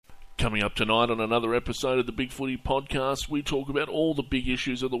Coming up tonight on another episode of the Bigfooty Podcast, we talk about all the big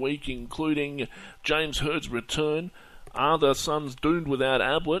issues of the week, including James Hird's return, are the Suns doomed without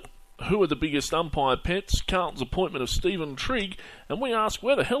Ablett, who are the biggest umpire pets, Carlton's appointment of Stephen Trigg, and we ask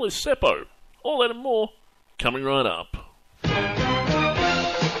where the hell is Seppo? All that and more, coming right up.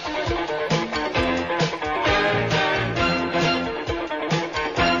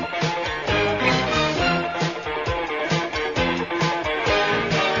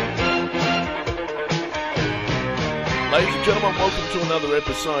 Ladies and gentlemen, welcome to another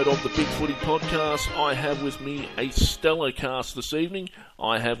episode of the Bigfooty Podcast. I have with me a stellar cast this evening.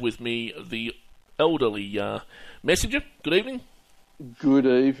 I have with me the elderly messenger. Good evening. Good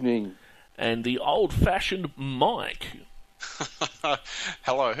evening. And the old-fashioned Mike.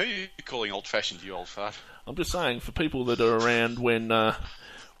 Hello, who are you calling old-fashioned, you old fart? I'm just saying, for people that are around when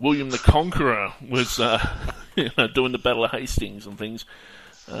William the Conqueror was doing the Battle of Hastings and things,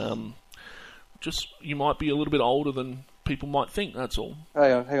 just you might be a little bit older than people might think, that's all.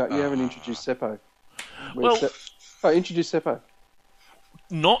 Hang on. You haven't introduced Seppo. Introduce Seppo.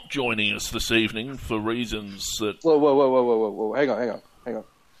 Not joining us this evening for reasons that... Whoa. Hang on.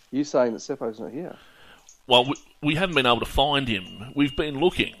 You saying that Seppo's not here? Well, we haven't been able to find him. We've been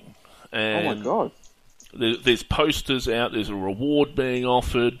looking. And oh, my God. There's posters out. There's a reward being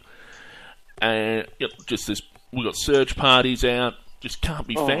offered. And we've got search parties out. Just can't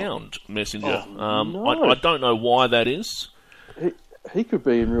be found, Messenger. No. I don't know why that is. He could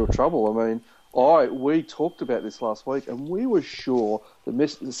be in real trouble. I mean, we talked about this last week, and we were sure that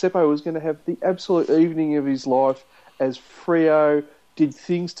Seppo was going to have the absolute evening of his life as Freo did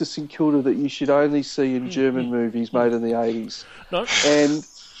things to St Kilda that you should only see in German movies made in the 80s. No. And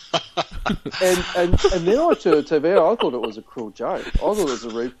then I turned to TV. I thought it was a cruel joke. I thought it was a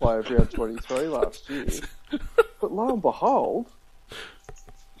replay of round 23 last year. But lo and behold,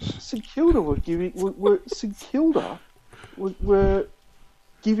 St Kilda were giving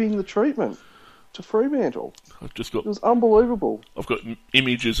the treatment to Fremantle. It was unbelievable. I've got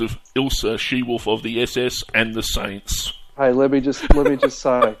images of Ilsa, she-wolf of the SS, and the Saints. Hey, let me just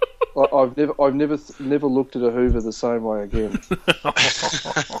say, I've never looked at a Hoover the same way again.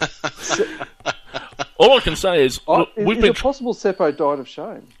 All I can say is... is it possible Seppo died of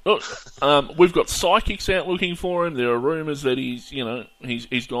shame? We've got psychics out looking for him. There are rumours that he's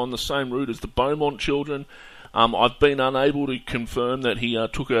gone the same route as the Beaumont children. I've been unable to confirm that he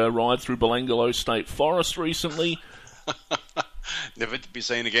took a ride through Belangolo State Forest recently. Never to be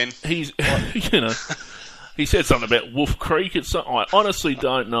seen again. He's, he said something about Wolf Creek. I honestly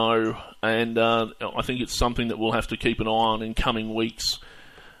don't know, and I think it's something that we'll have to keep an eye on in coming weeks.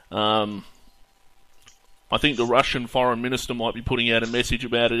 I think the Russian foreign minister might be putting out a message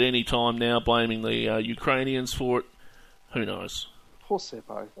about it any time now, blaming the Ukrainians for it. Who knows? Poor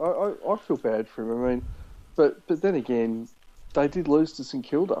Seppo. I feel bad for him. I mean, but then again, they did lose to St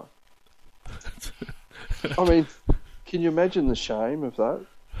Kilda. I mean, can you imagine the shame of that?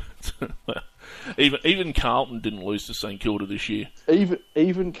 Even Carlton didn't lose to St Kilda this year.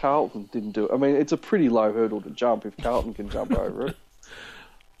 Even Carlton didn't do it. I mean, it's a pretty low hurdle to jump if Carlton can jump over it.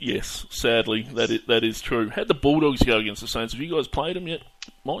 Yes, sadly, that is true. How'd the Bulldogs go against the Saints? Have you guys played them yet,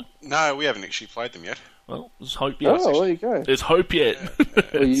 Mike? No, we haven't actually played them yet. Well, there's hope yet. Oh, there you go. There's hope yet.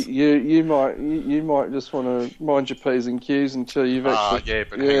 Well, you might just want to mind your P's and Q's until you've actually...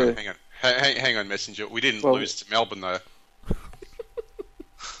 Hang on, Messenger. We didn't lose to Melbourne, though.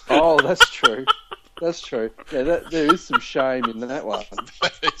 Oh, that's true. That's true. Yeah, there is some shame in that one.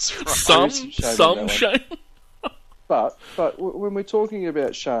 That's right. Some shame. But when we're talking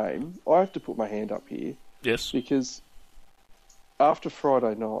about shame, I have to put my hand up here. Yes. Because after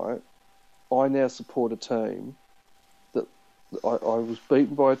Friday night, I now support a team that I was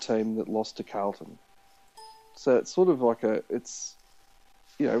beaten by a team that lost to Carlton. So it's sort of like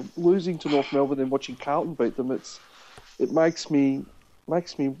losing to North Melbourne and watching Carlton beat them. It makes me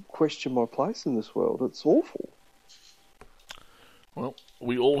question my place in this world. It's awful. Well,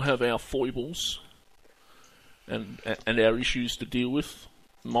 we all have our foibles and our issues to deal with.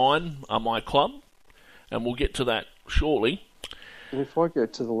 Mine are my club, and we'll get to that shortly. And if I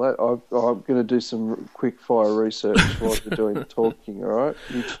get to I'm going to do some quick fire research while you're doing the talking. All right,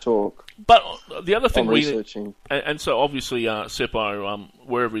 you talk. But the other thing I'm researching, and so obviously Seppo,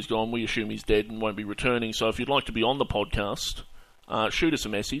 wherever he's gone, we assume he's dead and won't be returning. So if you'd like to be on the podcast, shoot us a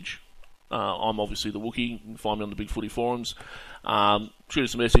message. I'm obviously the Wookie. You can find me on the Bigfooty forums. Shoot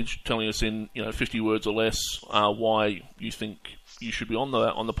us a message telling us in 50 words or less why you think you should be on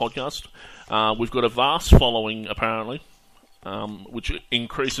the podcast. We've got a vast following apparently. which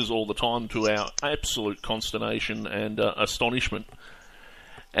increases all the time to our absolute consternation and astonishment.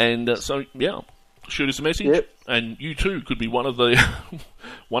 And so, shoot us a message, Yep. and you too could be one of the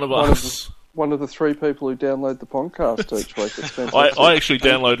us. One of the 3 people who download the podcast each week. It's fantastic. I actually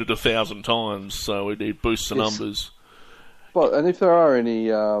downloaded 1,000 times, so it boosts the numbers. But and if there are any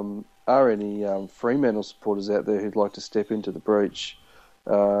Fremantle supporters out there who'd like to step into the breach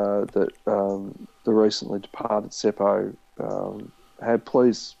that the recently departed Seppo had,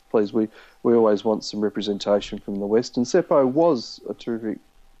 please, we always want some representation from the West. And Seppo was a terrific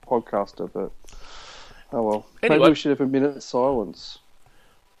podcaster, but oh well. Anyway. Maybe we should have a minute's silence.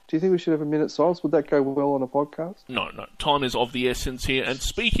 Do you think we should have a minute's silence? Would that go well on a podcast? No. Time is of the essence here. And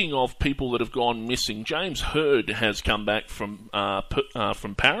speaking of people that have gone missing, James Hird has come back from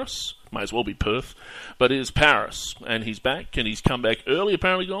Paris. May as well be Perth, but it is Paris, and he's back, and he's come back early,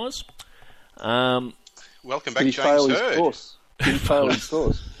 apparently, guys. Welcome back, James Hird. Did he fail his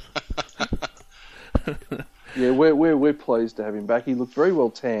course? Yeah, we're pleased to have him back. He looked very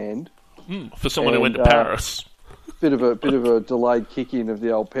well tanned. For someone who went to Paris. Bit of a delayed kick in of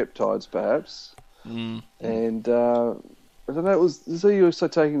the old peptides, perhaps. And I don't know. Was he also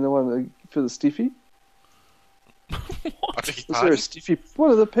taking the one for the stiffy? What? Was there a stiffy?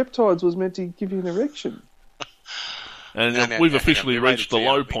 One of the peptides was meant to give you an erection. And we've officially reached the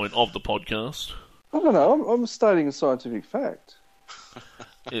low point of the podcast. I don't know. I'm stating a scientific fact.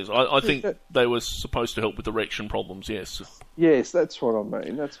 Yes, I think they were supposed to help with erection problems. Yes. Yes, that's what I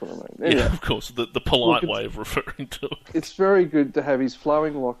mean. Anyway, yeah, of course. The polite way of referring to it. It's very good to have his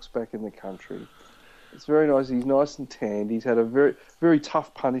flowing locks back in the country. It's very nice. He's nice and tanned. He's had a very, very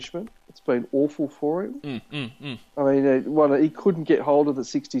tough punishment. It's been awful for him. I mean, he couldn't get hold of the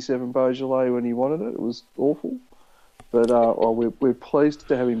 67 Beaujolais when he wanted it. It was awful. But we're pleased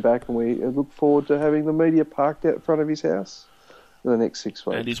to have him back, and we look forward to having the media parked out front of his house for the next 6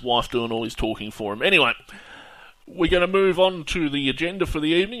 weeks. And his wife doing all his talking for him. Anyway, we're going to move on to the agenda for the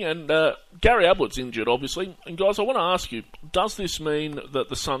evening, and Gary Ablett's injured, obviously. And guys, I want to ask you, does this mean that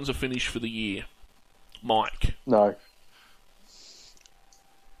the Suns are finished for the year? Mike? No.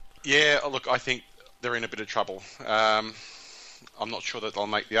 Yeah, look, I think they're in a bit of trouble. I'm not sure that they'll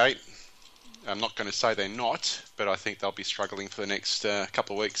make the 8. I'm not going to say they're not, but I think they'll be struggling for the next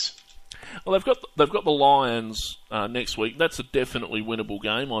couple of weeks. Well, they've got the Lions next week. That's a definitely winnable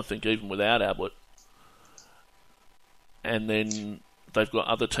game, I think, even without Ablett. And then they've got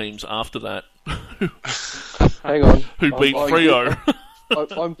other teams after that. Hang on. Who beat Freo.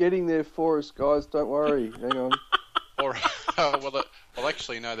 I'm getting there for us, guys. Don't worry. Hang on. Well,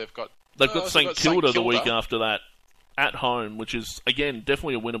 actually, no. They've got St Kilda the week after that at home, which is again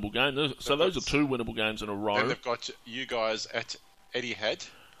definitely a winnable game. So those are 2 winnable games in a row. And they've got you guys at Etihad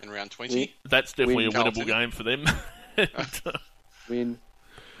in round 20. That's definitely a Carlton. winnable game for them. Win.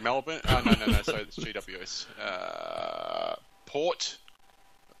 Melbourne. No. So it's GWS. Port.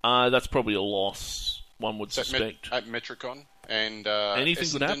 That's probably a loss. One would suspect. At Metricon and anything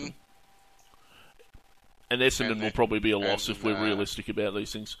Essendon. could happen. And Essendon will probably be a loss if we're realistic about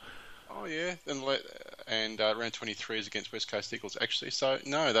these things. Oh yeah, and round 23 is against West Coast Eagles actually. So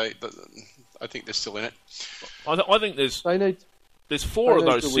no, I think they're still in it. I think there's 4 of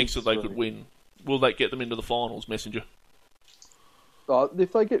those 6 that they could win. Will that get them into the finals, Messenger?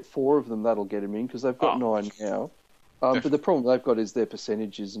 If they get 4 of them, that'll get them in because they've got 9 now. But the problem they've got is their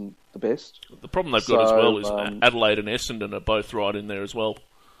percentage isn't the best. The problem they've got as well is Adelaide and Essendon are both right in there as well.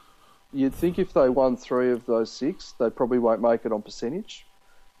 You'd think if they won 3 of those 6, they probably won't make it on percentage.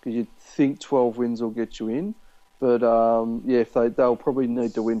 Because you'd think 12 wins will get you in. But, they'll probably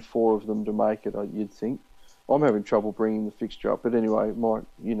need to win 4 of them to make it, you'd think. I'm having trouble bringing the fixture up. But anyway, Mike,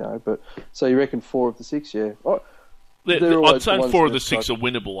 so you reckon 4 of the 6, yeah? I'm saying 4 of the 6 are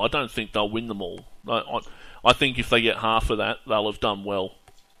winnable. I don't think they'll win them all. I think if they get half of that, they'll have done well.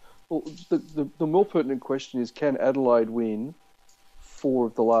 Well, the more pertinent question is, can Adelaide win 4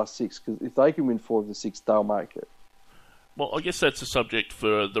 of the last 6? Because if they can win 4 of the 6, they'll make it. Well, I guess that's a subject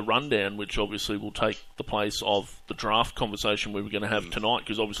for the rundown, which obviously will take the place of the draft conversation we were going to have tonight,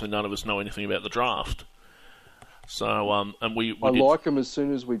 because obviously none of us know anything about the draft. So, and I like them as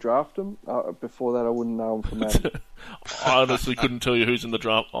soon as we draft them. Before that, I wouldn't know them from that. I honestly couldn't tell you who's in the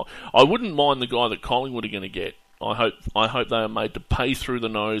draft. I wouldn't mind the guy that Collingwood are going to get. I hope they are made to pay through the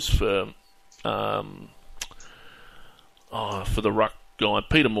nose for the ruck guy,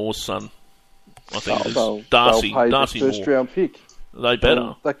 Peter Moore's son. I think it's Darcy. They'll pay Darcy the first round pick. They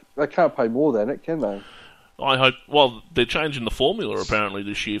better. They can't pay more than it, can they? I hope. Well, they're changing the formula apparently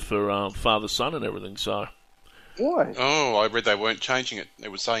this year for father-son and everything. So. Why? Oh, I read they weren't changing it. They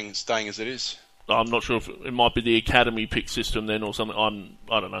were saying staying as it is. I'm not sure if it might be the academy pick system then or something.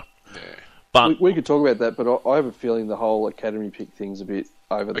 I don't know. Yeah. But we could talk about that, but I have a feeling the whole academy pick thing's a bit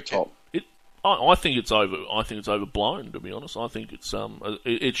over the top. I think it's over. I think it's overblown. To be honest, I think it's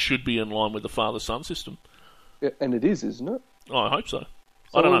it should be in line with the father-son system. Yeah, and it is, isn't it? I hope so.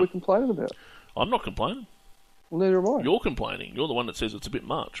 So I don't what know. are we complaining about? I'm not complaining. Well, neither am I. You're complaining. You're the one that says it's a bit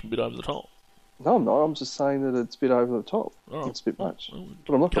much, a bit over the top. No, I'm not. I'm just saying that it's a bit over the top. Oh, it's a bit much. well,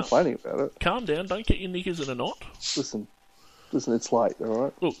 But I'm not complaining about it. Calm down. Don't get your knickers in a knot. Listen, it's late, all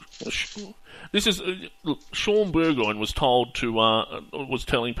right? Look, this is Sean Burgoyne was told to was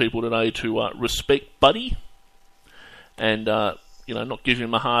telling people today to respect Buddy, and not give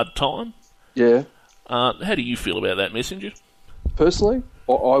him a hard time. Yeah. How do you feel about that, Messenger? Personally,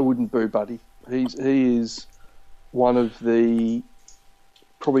 I wouldn't boo Buddy. He is one of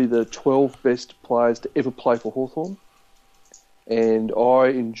probably the 12 best players to ever play for Hawthorn, and I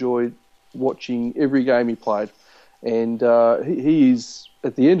enjoyed watching every game he played. And he is,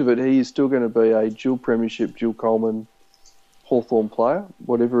 at the end of it, he is still going to be a dual premiership, dual Coleman Hawthorn player,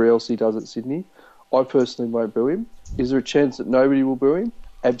 whatever else he does at Sydney. I personally won't boo him. Is there a chance that nobody will boo him?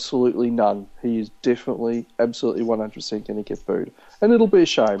 Absolutely none. He is definitely, absolutely 100% going to get booed. And it'll be a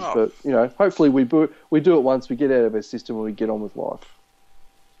shame, but, hopefully we do it once, we get out of our system and we get on with life.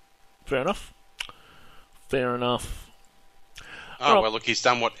 Fair enough. Oh, well, look, he's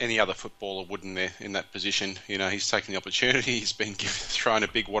done what any other footballer would in that position. He's taken the opportunity. He's been thrown a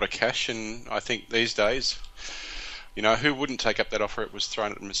big wad of cash, and I think these days, who wouldn't take up that offer? It was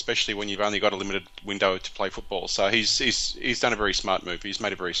thrown at him, especially when you've only got a limited window to play football. So he's done a very smart move. He's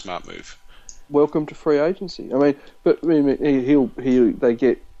made a very smart move. Welcome to free agency. They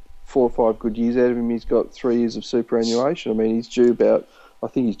get 4 or 5 good years out of him. He's got 3 years of superannuation. he's due about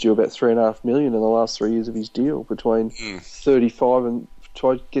 $3.5 million in the last 3 years of his deal between 35 and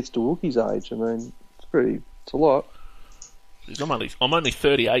gets to Wookie's age. It's a lot. I'm only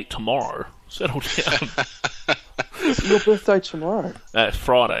 38 tomorrow. Settle down. Your birthday's tomorrow.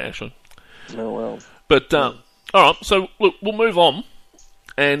 Friday, actually. Oh, well. But, all right, so look, we'll move on.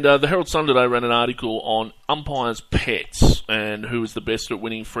 And the Herald Sun today ran an article on Umpires Pets and who is the best at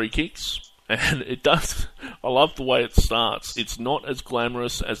winning free kicks. And it does. I love the way it starts. It's not as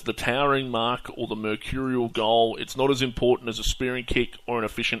glamorous as the towering mark or the mercurial goal. It's not as important as a spearing kick or an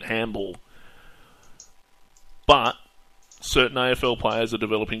efficient handball. But certain AFL players are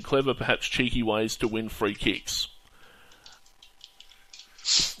developing clever, perhaps cheeky ways to win free kicks.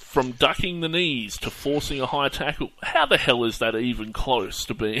 From ducking the knees to forcing a high tackle. How the hell is that even close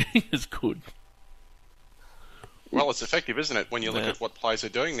to being as good? Well, it's effective, isn't it? When you look at what players are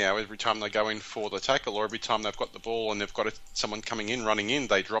doing now, every time they go in for the tackle or every time they've got the ball and they've got someone running in,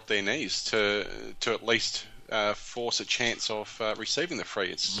 they drop their knees to at least force a chance of receiving the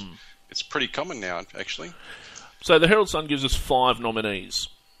free. It's pretty common now, actually. So the Herald Sun gives us 5 nominees.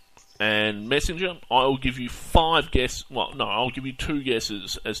 And Messenger, I'll give you 5 guesses. Well, no, I'll give you 2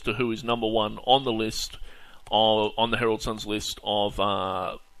 guesses as to who is number 1 on the list, on the Herald Sun's list of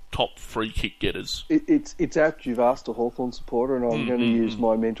top free kick getters. It's apt you've asked a Hawthorn supporter, and I'm going to use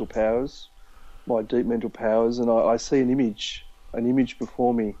my mental powers, my deep mental powers, and I see an image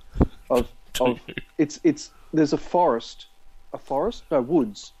before me of there's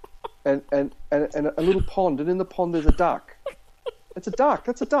woods, and a little pond, and in the pond there's a duck. It's a duck.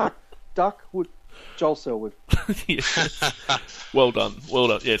 That's a duck. Duck would. Joel Selwood. Yes. Well done.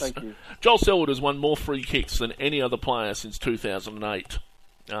 Yes. Thank you. Joel Selwood has won more free kicks than any other player since 2008.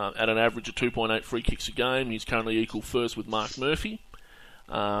 At an average of 2.8 free kicks a game, he's currently equal first with Mark Murphy.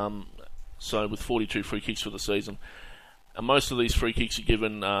 So with 42 free kicks for the season. And most of these free kicks are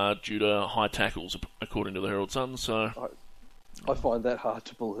given due to high tackles, according to the Herald Sun. So I find that hard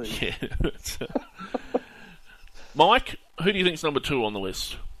to believe. Yeah. Mike, who do you think's number 2 on the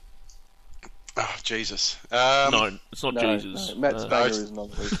list? Oh, Jesus. No, it's not Jesus. No, Matt Spanger isn't on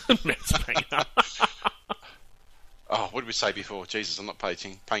the list. Matt Spanger. Oh, what did we say before? Jesus, I'm not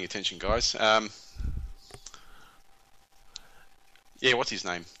paying attention, guys. Yeah, what's his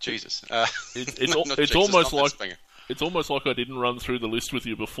name? Jesus. It's almost like I didn't run through the list with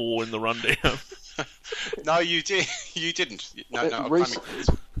you before in the rundown. No, you did. You didn't. No.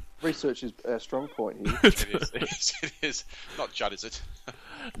 Research is our strong point here. It is. Not Judd, is it?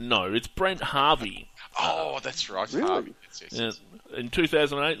 No, it's Brent Harvey. Oh, that's right. Really? Harvey. Yes. In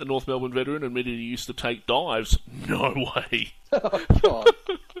 2008, the North Melbourne veteran admitted he used to take dives. No way. Oh, God.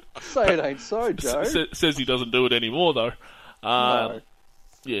 Say it ain't so, Joe. Says he doesn't do it anymore, though. No.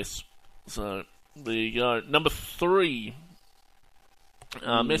 Yes. So, there you go. Number 3.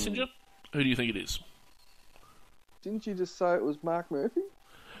 Messenger, who do you think it is? Didn't you just say it was Mark Murphy?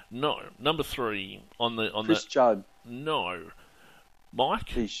 No. Number 3 on Chris Judd. No. Mike?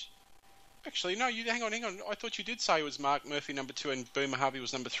 Fish. Actually, no. You hang on. I thought you did say it was Mark Murphy number 2 and Boomer Harvey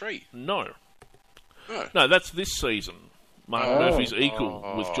was number 3. No. Oh. No, that's this season. Mark Murphy's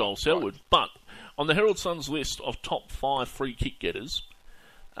equal with Joel Selwood. Right. But on the Herald Sun's list of top 5 free kick getters,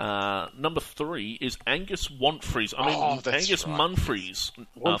 number 3 is Angus Wantfries. Angus Munfries,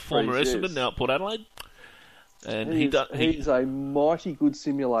 former Essendon, now at Port Adelaide. And he's a mighty good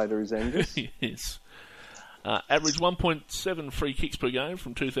simulator, is Angus. Yes. Averaged 1.7 free kicks per game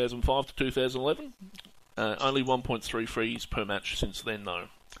from 2005 to 2011. Only 1.3 frees per match since then, though.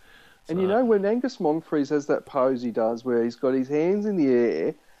 And when Angus Monfries has that pose he does where he's got his hands in the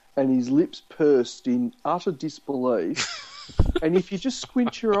air and his lips pursed in utter disbelief, and if you just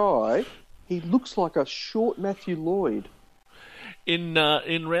squint your eye, he looks like a short Matthew Lloyd. In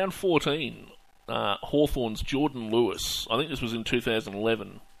round 14, Hawthorn's Jordan Lewis, I think this was in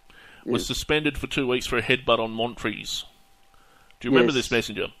 2011, was suspended for 2 weeks for a headbutt on Monfries. Do you remember this,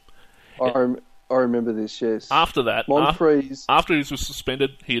 Messenger? I remember this, yes. After that, Monfries... after he was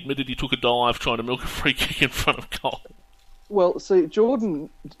suspended, he admitted he took a dive trying to milk a free kick in front of goal. Well, see, Jordan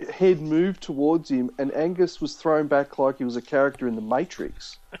head moved towards him, and Angus was thrown back like he was a character in The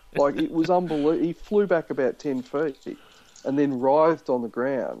Matrix. Like, it was unbelievable. He flew back about 10 feet and then writhed on the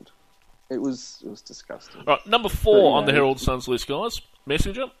ground. It was disgusting. Right, number 4 on the Herald Sun's list, guys.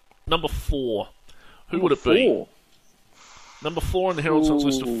 Messenger, number 4. Who would it be? Number 4 on the Herald Sun's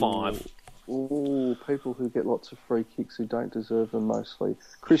list of 5. Ooh, people who get lots of free kicks who don't deserve them mostly.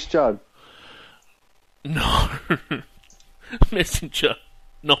 Chris Judd. No. Messenger.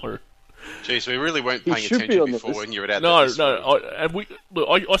 No. Jeez, we really weren't paying attention before when you were out there. No.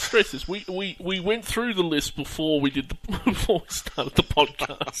 I stress this. We went through the list before we started the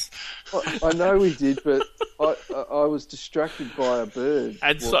podcast. I know we did, but I was distracted by a bird.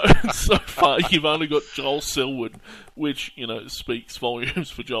 And so far, you've only got Joel Selwood, which speaks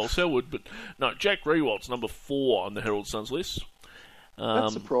volumes for Joel Selwood. But no, Jack Rewalt's number 4 on the Herald Sun's list. That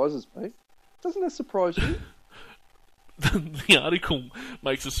surprises me. Doesn't that surprise you? The article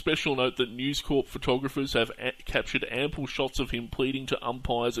makes a special note that News Corp photographers have captured ample shots of him pleading to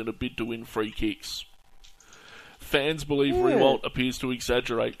umpires in a bid to win free kicks. Fans believe Rewalt appears to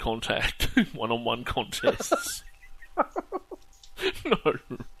exaggerate contact in one-on-one contests.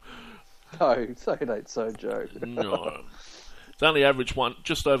 No, say it ain't so, Joe. No. It's only averaged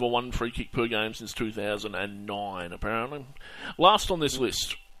just over 1 free kick per game since 2009, apparently. Last on this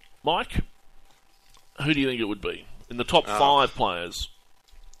list, Mike, who do you think it would be? In the top 5 players.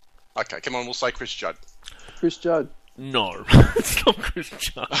 Okay, come on, we'll say Chris Judd. Chris Judd? No, it's not Chris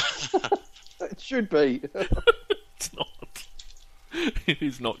Judd. It should be. It's not. It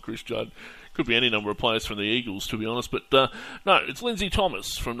is not Chris Judd. Could be any number of players from the Eagles, to be honest. But no, it's Lindsay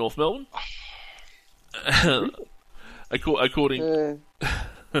Thomas from North Melbourne. According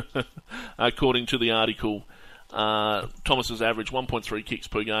to the article, Thomas has averaged 1.3 kicks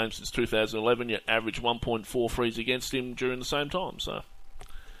per game since 2011, yet averaged 1.4 frees against him during the same time. So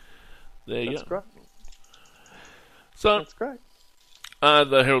there you go. Great. So that's great.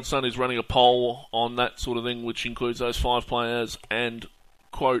 The Herald Sun is running a poll on that sort of thing, which includes those 5 players and,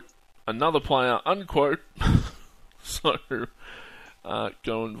 quote, another player, unquote. So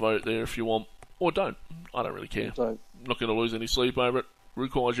go and vote there if you want, or don't. I don't really care. I'm not going to lose any sleep over it.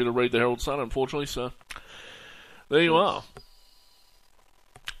 Requires you to read the Herald Sun, unfortunately, so there you are.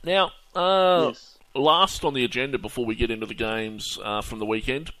 Now, last on the agenda before we get into the games from the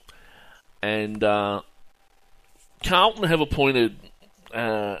weekend, and Carlton have appointed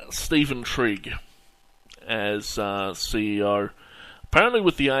Stephen Trigg as CEO, apparently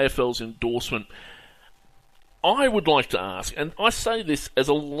with the AFL's endorsement. I would like to ask, and I say this as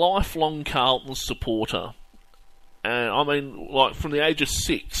a lifelong Carlton supporter, and I mean, like from the age of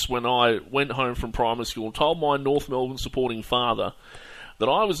 6, when I went home from primary school and told my North Melbourne supporting father that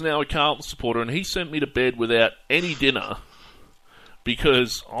I was now a Carlton supporter, and he sent me to bed without any dinner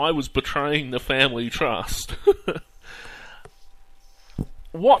because I was betraying the family trust.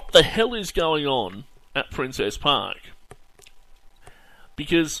 What the hell is going on at Princess Park?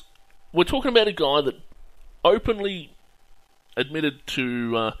 Because we're talking about a guy that openly admitted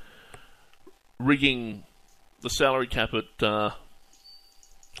to rigging the salary cap at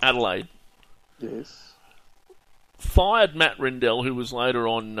Adelaide. Yes. Fired Matt Rendell, who was later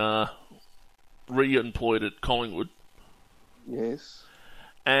on re-employed at Collingwood. Yes.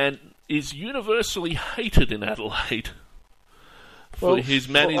 And is universally hated in Adelaide for his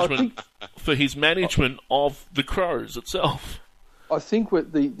management of the Crows itself. I think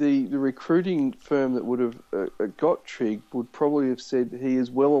what the recruiting firm that would have got Trigg would probably have said he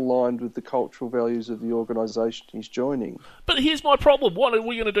is well aligned with the cultural values of the organisation he's joining. But here's my problem. What are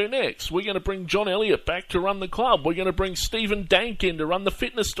we going to do next? We're going to bring John Elliott back to run the club. We're going to bring Stephen Dank in to run the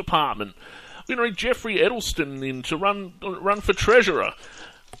fitness department. We're going to bring Jeffrey Edelston in to run for treasurer.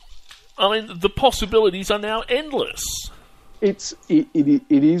 I mean, the possibilities are now endless. It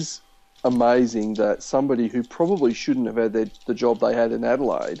is amazing that somebody who probably shouldn't have had the job they had in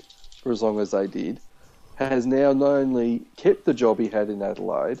Adelaide for as long as they did has now not only kept the job he had in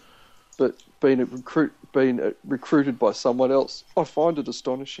Adelaide, but been recruited by someone else. I find it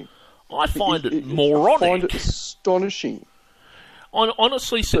astonishing. I find it moronic. I find it astonishing. I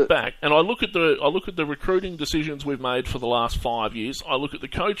honestly sit back and I look at the recruiting decisions we've made for the last 5 years. I look at the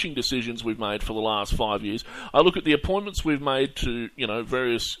coaching decisions we've made for the last 5 years. I look at the appointments we've made to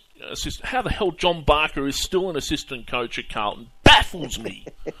various assistant. How the hell John Barker is still an assistant coach at Carlton baffles me.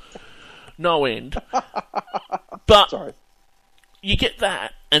 No end. But Sorry. You get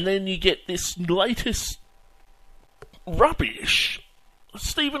that, and then you get this latest rubbish.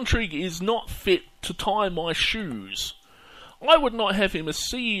 Stephen Trigg is not fit to tie my shoes. I would not have him as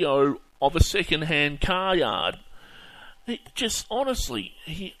CEO of a second-hand car yard. Honestly,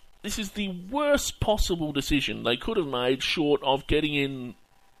 this is the worst possible decision they could have made short of getting in,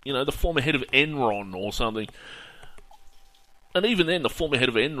 the former head of Enron or something. And even then, the former head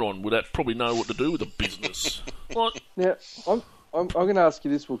of Enron would probably know what to do with a business. Now, I'm going to ask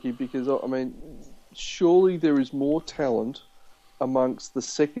you this, Wookie, because, surely there is more talent amongst the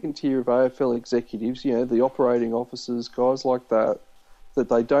second tier of AFL executives, the operating officers, guys like that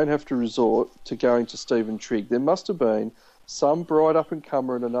they don't have to resort to going to Stephen Trigg. There must have been some bright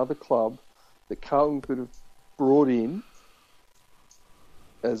up-and-comer in another club that Carlton could have brought in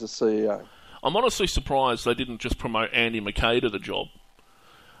as a CEO. I'm honestly surprised they didn't just promote Andy McKay to the job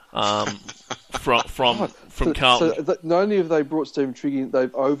from Carlton. So not only have they brought Stephen Trigg in,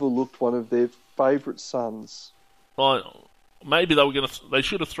 they've overlooked one of their favourite sons. Maybe they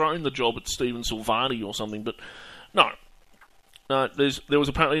should have thrown the job at Stephen Silvani or something, but no. There was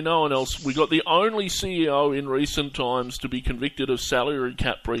apparently no one else. We got the only CEO in recent times to be convicted of salary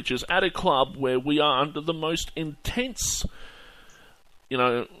cap breaches at a club where we are under the most intense,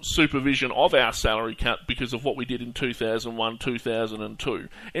 supervision of our salary cap because of what we did in 2001, 2002.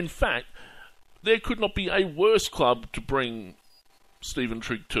 In fact, there could not be a worse club to bring Stephen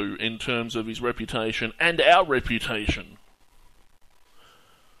Trigg to in terms of his reputation and our reputation.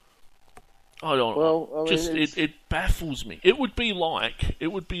 I don't know. Well, it baffles me. It would be like.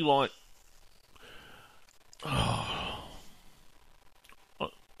 I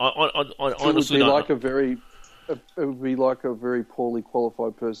honestly don't know. It would be like a very poorly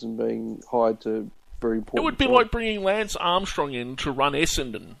qualified person being hired to very important. It would be like bringing Lance Armstrong in to run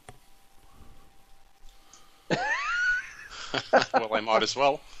Essendon. Well, they might as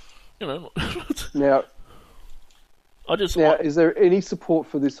well. Now, is there any support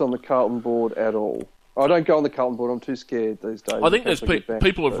for this on the Carlton board at all? I don't go on the Carlton board. I'm too scared these days. I think there's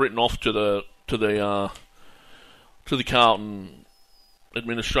people have written off to the Carlton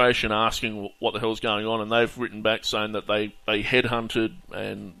administration asking what the hell's going on, and they've written back saying that they headhunted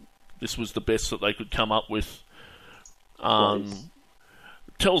and this was the best that they could come up with.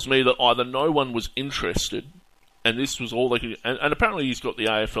 Tells me that either no one was interested, and this was all they could. And apparently he's got the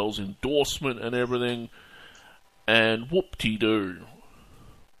AFL's endorsement and everything. And whoop-de-doo.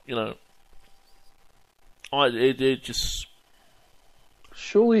 It just...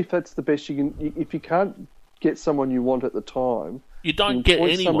 Surely if that's the best you can... If you can't get someone you want at the time... You don't get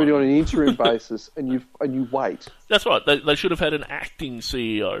anyone. Somebody on an interim basis and you wait. That's right. They should have had an acting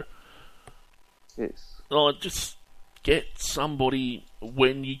CEO. Yes. Just get somebody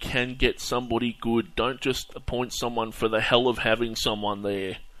when you can get somebody good. Don't just appoint someone for the hell of having someone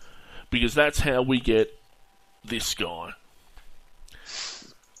there. Because that's how we get this guy.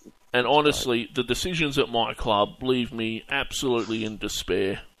 And honestly, the decisions at my club leave me absolutely in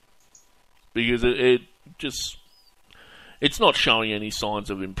despair. Because it's not showing any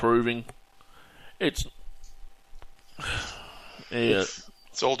signs of improving. It's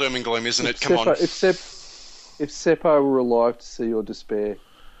all doom and gloom, isn't it? Come on. If Seppo were alive to see your despair.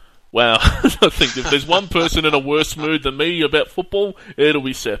 Wow, I think if there's one person in a worse mood than me about football, it'll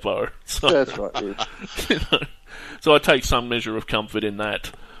be Seppo. So, that's right, yeah. So I take some measure of comfort in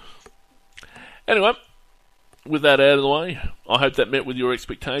that. Anyway, with that out of the way, I hope that met with your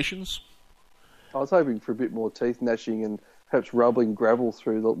expectations. I was hoping for a bit more teeth gnashing and perhaps rubbling gravel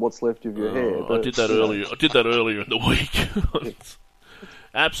through what's left of your hair. But, I did that earlier. I did that earlier in the week.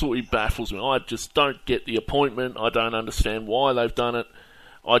 Absolutely baffles me. I just don't get the appointment. I don't understand why they've done it.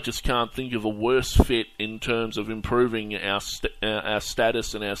 I just can't think of a worse fit in terms of improving our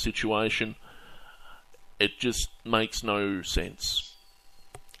status and our situation. It just makes no sense.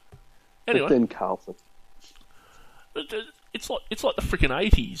 Anyway, but then Carlton. It's like the freaking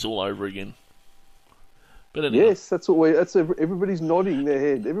 80s all over again. But anyway. Yes, that's what everybody's nodding their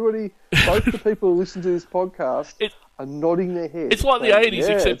head. Everybody, both the people who listen to this podcast are nodding their head. It's like the 80s,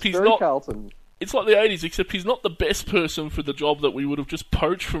 except he's not Carlton. It's like the 80s, except he's not the best person for the job that we would have just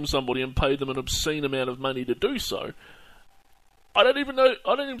poached from somebody and paid them an obscene amount of money to do so. I don't even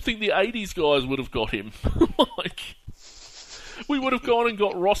think the 80s guys would have got him. We would have gone and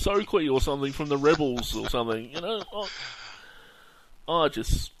got Ross Oakley or something from the Rebels or something, you know? Oh dear.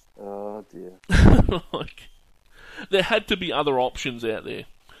 There had to be other options out there.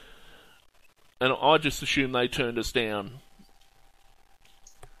 And I just assume they turned us down.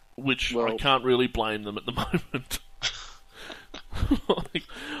 Which I can't really blame them at the moment.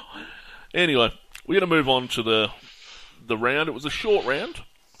 Anyway, we're going to move on to the round. It was a short round.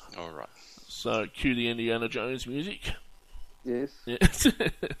 All right. So, cue the Indiana Jones music. Yes.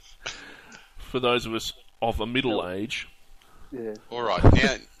 For those of us of a middle age. Yeah. All right.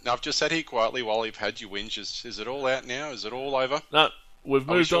 Now, I've just sat here quietly while you've had your whinge. Is it all out now? Is it all over? No, we've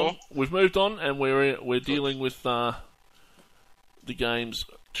moved on. Sure? We've moved on, and we're dealing with the games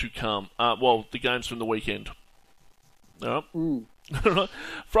to come. The games from the weekend. All right.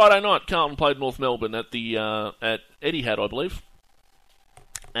 Friday night, Carlton played North Melbourne at Etihad, I believe.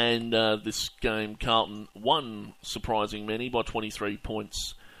 And this game, Carlton won, surprising many, by 23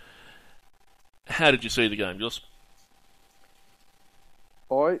 points. How did you see the game, Joss?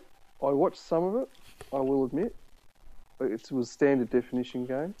 I watched some of it, I will admit. It was a standard definition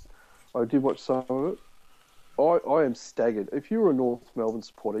game. I did watch some of it. I am staggered. If you were a North Melbourne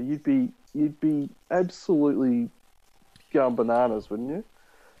supporter, you'd be absolutely going bananas, wouldn't you?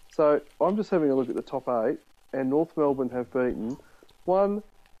 So I'm just having a look at the top 8, and North Melbourne have beaten 1,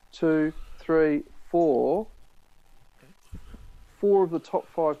 2, 3, 4 of the top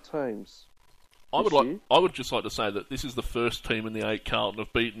 5 teams. I would just like to say that this is the first team in the 8 Carlton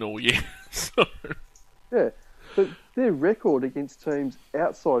have beaten all year. Yeah, but their record against teams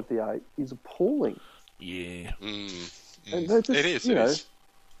outside the 8 is appalling. Yeah. And they just, it is.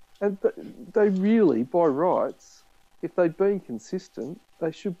 And they really, by rights, if they'd been consistent,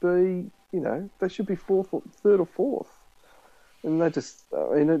 they should be, third or fourth. And they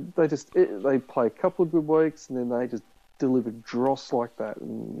play a couple of good weeks, and then they just deliver dross like that,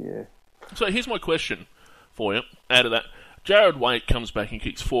 and yeah. So here's my question for you. Out of that, Jared Waite comes back and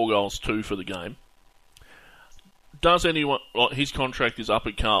kicks 4 goals, 2 for the game. Does anyone... his contract is up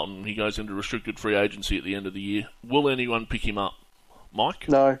at Carlton. He goes into restricted free agency at the end of the year. Will anyone pick him up? Mike?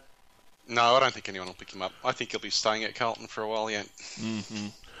 No. No, I don't think anyone will pick him up. I think he'll be staying at Carlton for a while yet. Mm-hmm.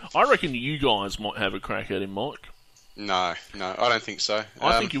 I reckon you guys might have a crack at him, Mike. No, I don't think so.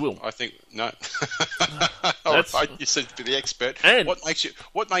 I think you will. I think no. Right, you seem to be the expert. And what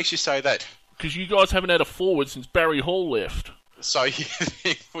makes you say that? Because you guys haven't had a forward since Barry Hall left. So you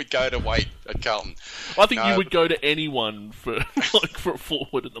think we'd go to Wait at Carlton? I think you would go to anyone for a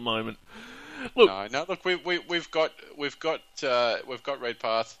forward at the moment. Look, Look, we've got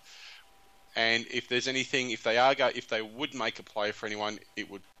Redpath, and if there's anything, if they would make a play for anyone,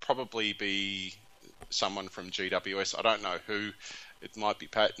 it would probably be someone from GWS. I don't know who. It might be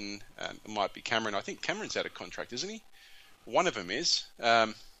Patton. It might be Cameron. I think Cameron's out of contract, isn't he? One of them is.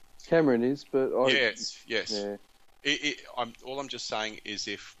 Cameron is, but yes. Yeah. All I'm just saying is,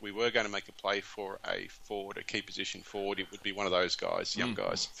 if we were going to make a play for a forward, a key position forward, it would be one of those guys, young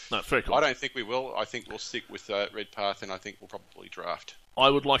guys. No, very cool. I don't think we will. I think we'll stick with Redpath, and I think we'll probably draft. I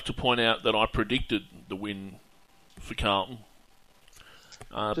would like to point out that I predicted the win for Carlton.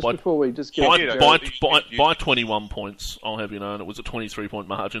 Before we just get by 21 points, I'll have you know, and it was a 23-point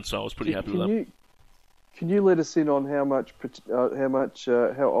margin, so I was pretty happy with that. Can you let us in on how old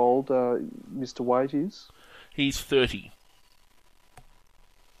Mr. Waite is? He's 30.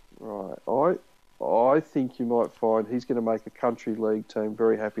 Right. I think you might find he's going to make a country league team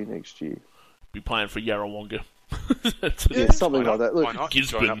very happy next year. Be playing for Yarrawonga. Something like that. Look, why not?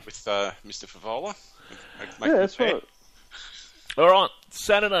 Gisborne. Join up with Mr. Favola. That's right. All right,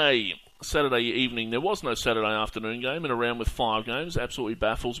 Saturday evening. There was no Saturday afternoon game in a round with 5 games. Absolutely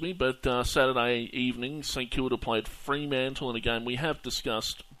baffles me. But Saturday evening, St Kilda played Fremantle in a game we have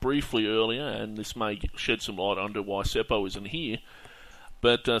discussed briefly earlier, and this may shed some light onto why Seppo isn't here.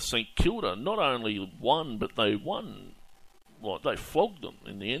 But St Kilda not only won, but they won. They flogged them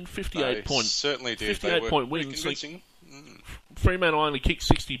in the end. 58 they points. certainly did. 58 point win. Fremantle only kicked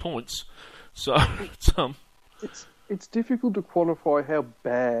 60 points, so it's difficult to quantify how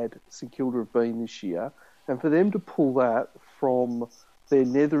bad St Kilda have been this year, and for them to pull that from their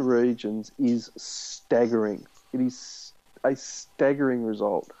nether regions is staggering. It is a staggering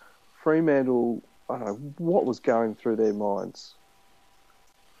result. Fremantle, I don't know what was going through their minds.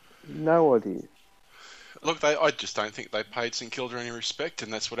 No idea. Look, I just don't think they paid St Kilda any respect,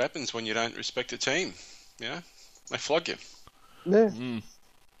 and that's what happens when you don't respect a team. They flog you. Yeah.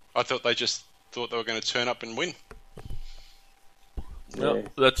 I thought they just thought they were going to turn up and win. Yeah.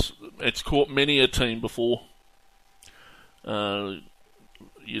 It's caught many a team before. You're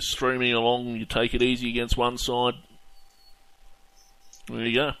streaming along, you take it easy against one side. There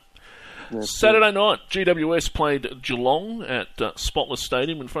you go. Saturday night, GWS played Geelong at Spotless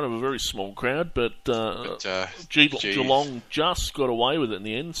Stadium in front of a very small crowd, but Geelong just got away with it in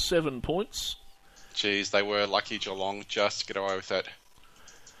the end, 7 points. Geez, they were lucky, Geelong, just to get away with that.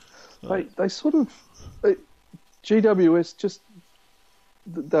 They sort of... GWS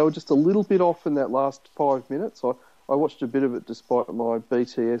they were just a little bit off in that last 5 minutes. I watched a bit of it despite my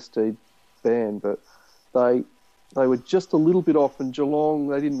BTSD ban, but they were just a little bit off, and Geelong,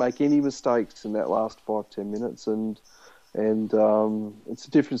 they didn't make any mistakes in that last 5-10 minutes, and it's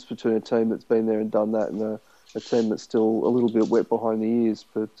the difference between a team that's been there and done that and a team that's still a little bit wet behind the ears.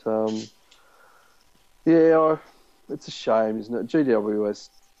 But it's a shame, isn't it? GWS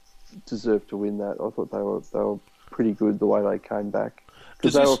deserved to win that. I thought they were pretty good the way they came back,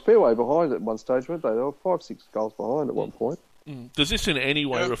 because they were a fair way behind at one stage, weren't they? They were 5-6 goals behind at one point. Does this in any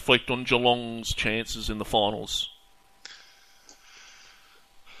way reflect on Geelong's chances in the finals?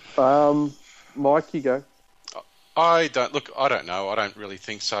 Mike, you go. I don't know. I don't really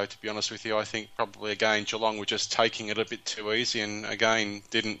think so, to be honest with you. I think probably, again, Geelong were just taking it a bit too easy and, again,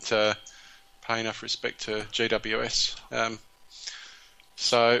 didn't pay enough respect to GWS. But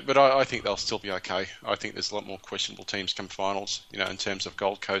I think they'll still be okay. I think there's a lot more questionable teams come finals, in terms of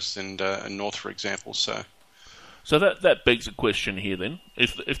Gold Coast and North, for example. So that begs a question here then.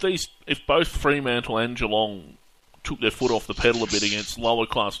 If both Fremantle and Geelong took their foot off the pedal a bit against lower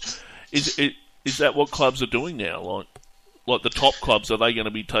class, is that what clubs are doing now? Like the top clubs, are they going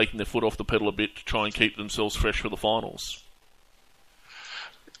to be taking their foot off the pedal a bit to try and keep themselves fresh for the finals?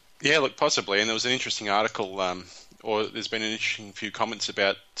 Yeah, look, possibly. And there was an interesting article, or there's been an interesting few comments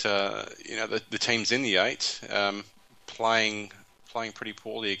about the teams in the 8 playing pretty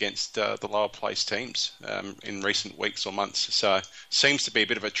poorly against the lower placed teams in recent weeks or months. So seems to be a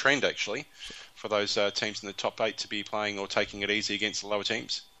bit of a trend, actually, for those teams in the top 8 to be playing or taking it easy against the lower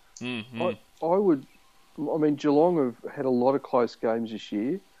teams. Mm-hmm. Geelong have had a lot of close games this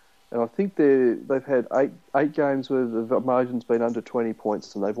year, and I think they've had eight games where the margin's been under 20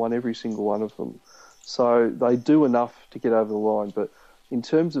 points, and they've won every single one of them. So they do enough to get over the line. But in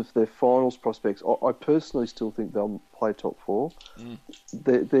terms of their finals prospects, I personally still think they'll play top 4.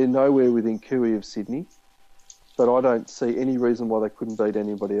 They're nowhere within cooey of Sydney, but I don't see any reason why they couldn't beat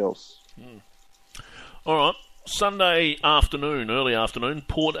anybody else. All right. Sunday afternoon, early afternoon,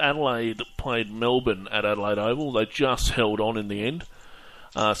 Port Adelaide played Melbourne at Adelaide Oval. They just held on in the end,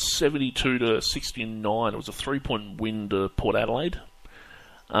 72-69. It was a 3-point win to Port Adelaide.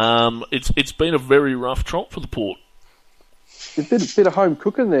 It's been a very rough trot for the Port. A bit of home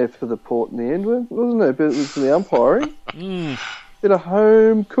cooking there for the Port in the end, wasn't there? But it was the umpiring. Bit of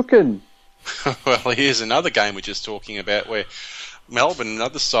home cooking. Well, here's another game we're just talking about where Melbourne,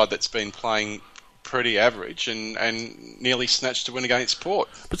 another side that's been playing pretty average and nearly snatched a win against Port.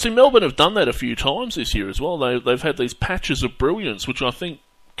 But see, Melbourne have done that a few times this year as well. They've had these patches of brilliance, which I think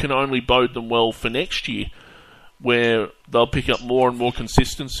can only bode them well for next year, where they'll pick up more and more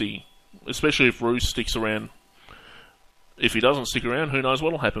consistency, especially if Roos sticks around. If he doesn't stick around, who knows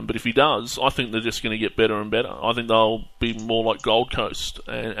what will happen. But if he does, I think they're just going to get better and better. I think they'll be more like Gold Coast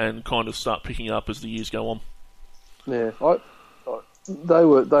and kind of start picking up as the years go on. Yeah, they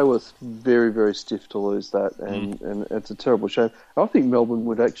were very, very stiff to lose that, and it's a terrible shame. I think Melbourne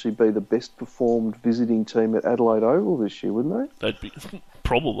would actually be the best performed visiting team at Adelaide Oval this year, wouldn't they? They'd be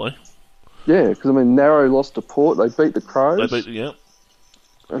probably. Yeah, because Narrow lost to Port. They beat the Crows. Yeah.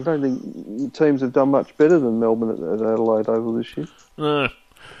 I don't think teams have done much better than Melbourne at Adelaide Oval this year. No.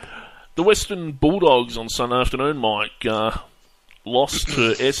 The Western Bulldogs on Sunday afternoon, Mike, lost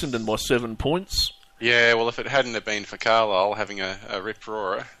to Essendon by 7 points. Yeah, well, if it hadn't have been for Carlisle having a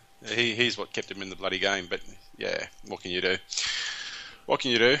rip-roarer, he's what kept him in the bloody game. But yeah, what can you do?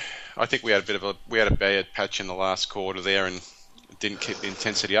 I think we had a bad patch in the last quarter there and didn't keep the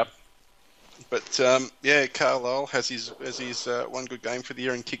intensity up. But Carlisle has his one good game for the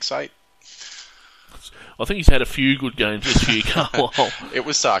year and kicks 8. I think he's had a few good games this year, Carlisle. It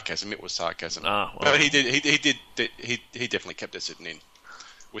was sarcasm. Well. But he definitely kept us sitting in.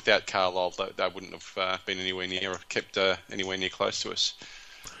 Without Carlisle, they wouldn't have been anywhere near close to us.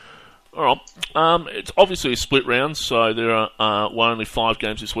 All right. It's obviously a split round, so there are only 5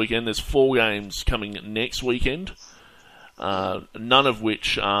 games this weekend. There's 4 games coming next weekend, none of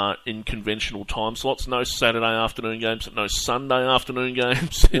which are in conventional time slots. No Saturday afternoon games, no Sunday afternoon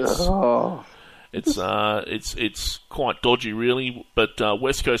games. It's quite dodgy, really. But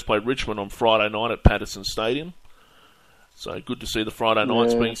West Coast played Richmond on Friday night at Patterson Stadium. So good to see the Friday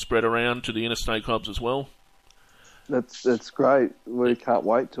nights being spread around to the interstate clubs as well. That's great. We can't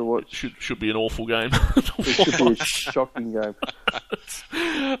wait to watch. Should be an awful game. It should be a shocking game.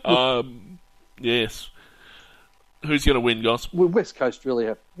 Yes. Who's going to win, guys? Well, West Coast really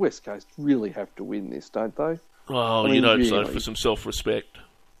have to win this, don't they? Oh, you'd hope so, for some self-respect.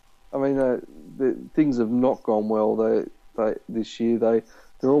 I mean, the things have not gone well. They this year.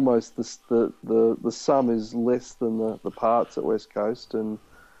 They're almost the sum is less than the parts at West Coast, and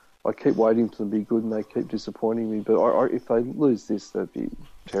I keep waiting for them to be good, and they keep disappointing me. But if they lose this, that'd be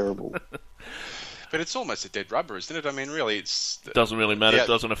terrible. But it's almost a dead rubber, isn't it? I mean, really, it doesn't really matter. It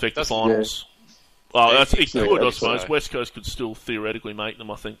doesn't affect the finals. Yeah. Oh, it could, I suppose. West Coast could still theoretically make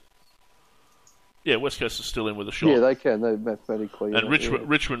them, I think. Yeah, West Coast is still in with a shot. Yeah, they can. They mathematically. And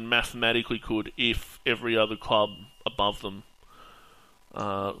Richmond mathematically could if every other club above them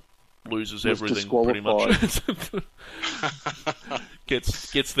loses everything pretty much.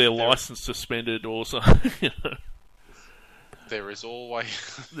 gets their license suspended or something. You know. There is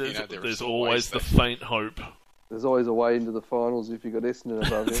always there's always the faint hope. There's always a way into the finals if you've got Essendon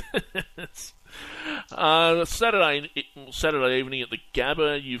above you. Saturday evening at the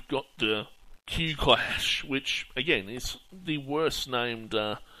Gabba, you've got the Q Clash, which again is the worst named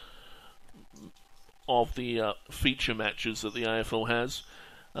of the feature matches that the AFL has.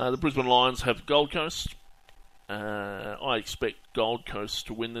 The Brisbane Lions have Gold Coast. I expect Gold Coast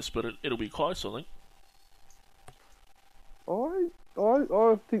to win this, but it'll be close, I think. I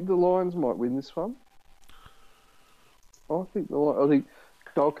think the Lions might win this one. I think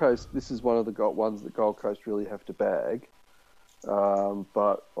Gold Coast. This is one of the ones that Gold Coast really have to bag.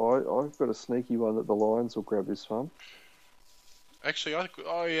 But I've got a sneaky one that the Lions will grab this one. Actually, I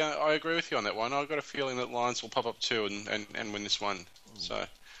agree with you on that one. I've got a feeling that Lions will pop up too and win this one. So,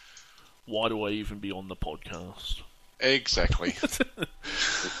 why do I even be on the podcast? Exactly.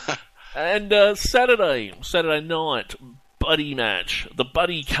 And Saturday night, buddy match, the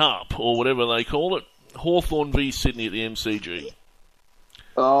Buddy Cup, or whatever they call it, Hawthorn v Sydney at the MCG.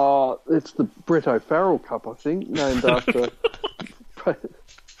 It's the Brett O'Farrell Cup, I think, named after... or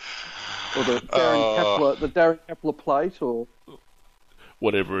the Darren Kapler Plate, or...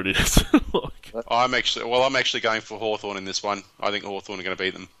 Whatever it is. I'm actually going for Hawthorn in this one. I think Hawthorn are going to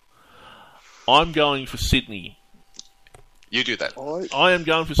beat them. I'm going for Sydney. You do that. I am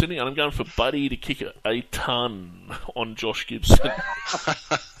going for Sydney, and I'm going for Buddy to kick a ton on Josh Gibson.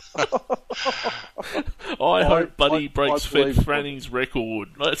 I hope Buddy breaks Fed Franning's record.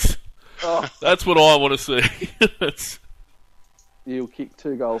 That's what I want to see. He'll kick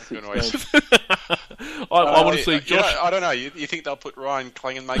 2 goals, 6 games. I want to see Josh... I don't know. You think they'll put Ryan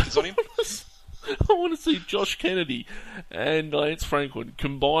Clangenmakers on him? I want to see Josh Kennedy and Lance Franklin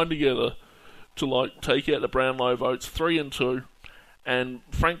combine together to take out the Brownlow votes 3-2, and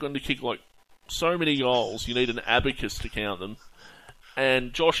Franklin to kick so many goals you need an abacus to count them,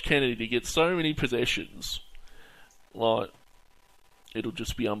 and Josh Kennedy to get so many possessions, it'll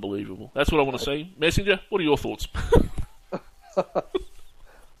just be unbelievable. That's what I want to see. Messenger, what are your thoughts?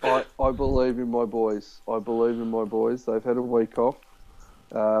 I believe in my boys. They've had a week off.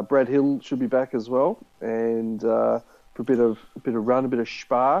 Brad Hill should be back as well, and for a bit of run, a bit of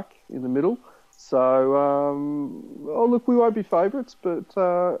spark in the middle. So, look, we won't be favourites, but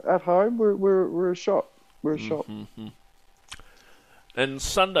at home we're a shot. We're a shot. Mm-hmm. And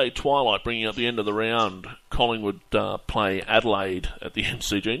Sunday twilight, bringing up the end of the round, Collingwood play Adelaide at the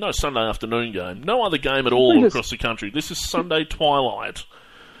MCG. No Sunday afternoon game. No other game at all across the country. This is Sunday twilight.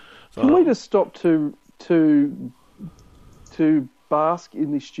 So, can we just stop to bask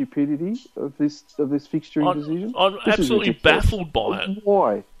in the stupidity of this fixturing decision? I'm absolutely baffled by it.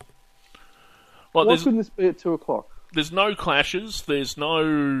 Why? Why couldn't this be at 2:00? There's no clashes. There's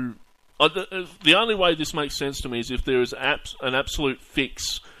no... the only way this makes sense to me is if there is an absolute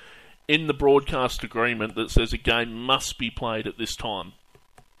fix in the broadcast agreement that says a game must be played at this time.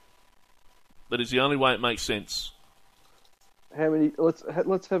 That is the only way it makes sense. How many? Let's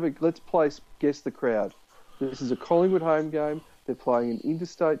guess the crowd. This is a Collingwood home game. They're playing an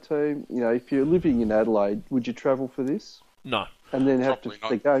interstate team. You know, if you're living in Adelaide, would you travel for this? No. And then have Probably to not.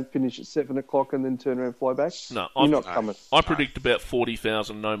 they go and finish at 7 o'clock and then turn around and fly back? No. You're not coming. I predict about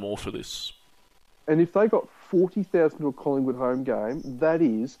 40,000, no more for this. And if they got 40,000 to a Collingwood home game, that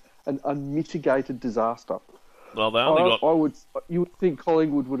is an unmitigated disaster. Well, they only got... You would think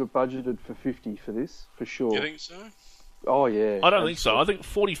Collingwood would have budgeted for 50 for this, for sure. You think so? Oh, yeah. I don't think so. I think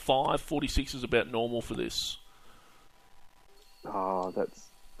 45, 46 is about normal for this. Oh,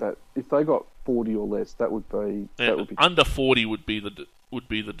 that. If they got 40 or less, that would be under 40 would be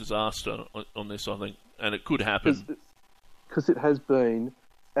the disaster on this, I think, and it could happen because it has been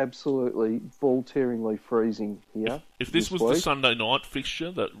absolutely ball-tearingly freezing here. If this was the Sunday night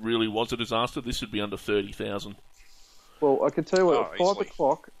fixture that really was a disaster, this would be under 30,000. Well, I can tell you what, at 5 easily.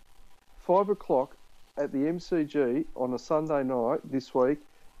 o'clock at the MCG on a Sunday night this week,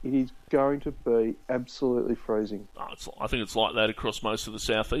 it is going to be absolutely freezing. I think it's like that across most of the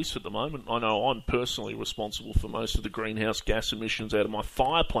southeast at the moment. I know I'm personally responsible for most of the greenhouse gas emissions out of my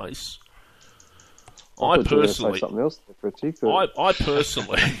fireplace. I personally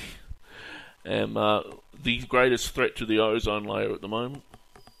am the greatest threat to the ozone layer at the moment.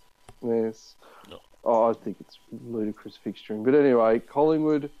 Yes. No. Oh, I think it's ludicrous fixturing. But anyway,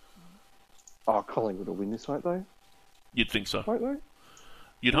 Collingwood will win this, won't they? You'd think so. Won't they?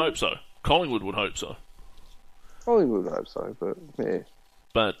 You'd hope so. Collingwood would hope so. Collingwood would hope so, but yeah.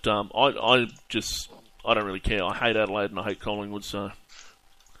 But I don't really care. I hate Adelaide and I hate Collingwood, so...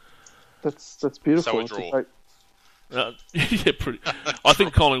 That's beautiful. So a draw. Yeah, pretty. I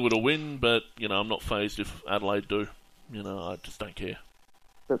think Collingwood will win, but I'm not fazed if Adelaide do. I just don't care.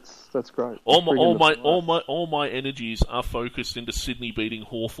 That's great. All my energies are focused into Sydney beating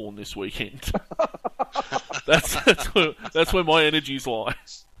Hawthorn this weekend. that's where my energies lie.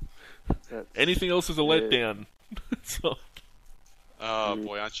 Anything else is a letdown. Oh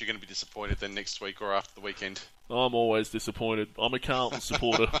boy, aren't you going to be disappointed then next week or after the weekend? I'm always disappointed. I'm a Carlton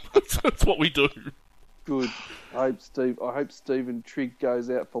supporter. That's what we do. Good. I hope Stephen Trigg goes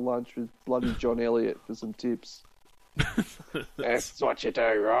out for lunch with bloody John Elliott for some tips. That's what you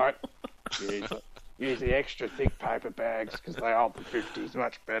do, right? Use the extra thick paper bags because they hold the 50s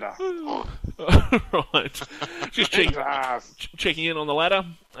much better. Right. Just checking in on the ladder.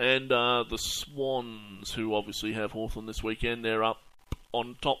 And the Swans, who obviously have Hawthorn this weekend, they're up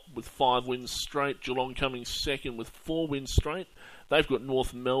on top with 5 wins straight. Geelong coming second with 4 wins straight. They've got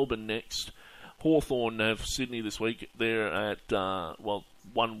North Melbourne next. Hawthorn have Sydney this week. They're at,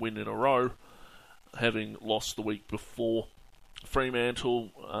 1 win in a row, having lost the week before. Fremantle,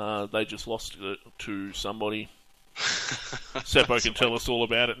 they just lost to somebody. Seppo can tell us all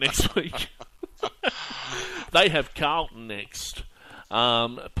about it next week. They have Carlton next.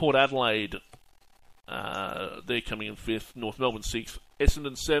 Port Adelaide, they're coming in 5th. North Melbourne 6th.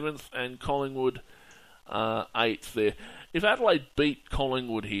 Essendon 7th. And Collingwood 8th there. If Adelaide beat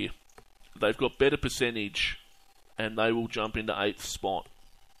Collingwood here, they've got better percentage and they will jump into 8th spot.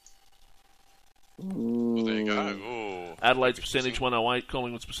 Well, there you go. Ooh, Adelaide's percentage 108,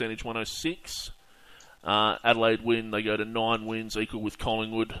 Collingwood's percentage 106. Adelaide win, they go to 9 wins, equal with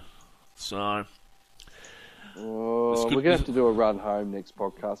Collingwood. So, we're going to have to do a run home next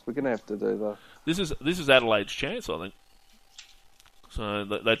podcast. We're going to have to do the. This is Adelaide's chance, I think. So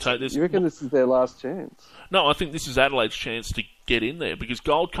they take this. You reckon this is their last chance? No, I think this is Adelaide's chance to get in there because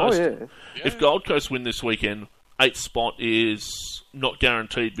Gold Coast. Oh, yeah. If Gold Coast win this weekend, 8th spot is not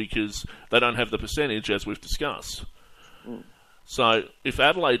guaranteed because they don't have the percentage, as we've discussed. So if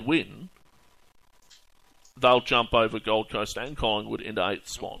Adelaide win, they'll jump over Gold Coast and Collingwood into 8th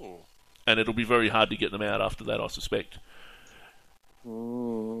spot. Ooh. And it'll be very hard to get them out after that, I suspect.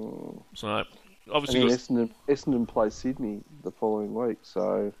 So, obviously... Essendon play Sydney the following week,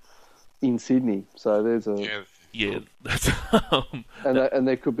 so... In Sydney, so there's a... Yeah, that's... and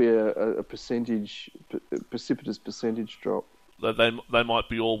there could be a precipitous percentage drop. They might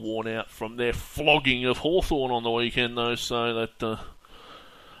be all worn out from their flogging of Hawthorn on the weekend, though, so that,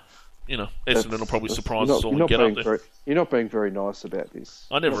 Essendon will probably surprise us all and get up there. You're not being very nice about this.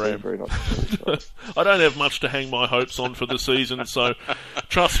 I never am. Very nice I don't have much to hang my hopes on for the season, so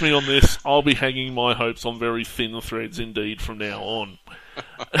trust me on this, I'll be hanging my hopes on very thin threads indeed from now on.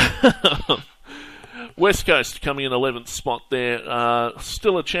 West Coast coming in 11th spot there.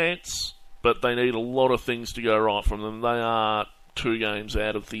 Still a chance, but they need a lot of things to go right from them. They are 2 games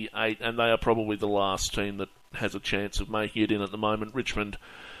out of the 8, and they are probably the last team that has a chance of making it in at the moment. Richmond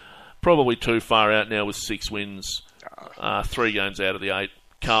probably too far out now with 6 wins. 3 games out of the 8.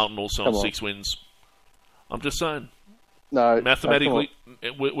 Carlton also on 6 wins. I'm just saying. No, mathematically,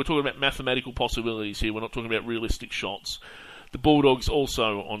 we're talking about mathematical possibilities here. We're not talking about realistic shots. The Bulldogs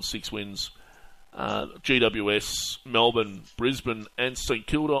also on 6 wins. GWS, Melbourne, Brisbane and St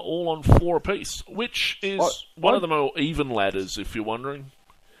Kilda all on 4 apiece, which is one of the more even ladders, if you're wondering.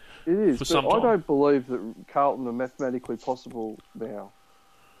 It is, but I don't believe that Carlton are mathematically possible now.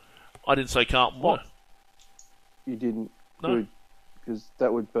 I didn't say Carlton were. You didn't? No. Good. Because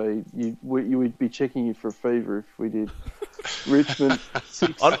that would be... You would be checking you for a fever if we did. Richmond,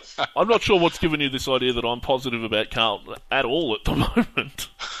 6... I'm not sure what's given you this idea that I'm positive about Carlton at all at the moment.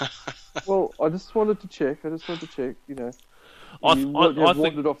 Well, I just wanted to check, you know. You've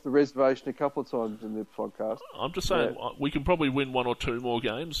wandered off the reservation a couple of times in the podcast. I'm just saying, we can probably win 1 or 2 more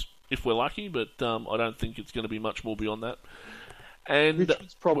games if we're lucky, but I don't think it's going to be much more beyond that. And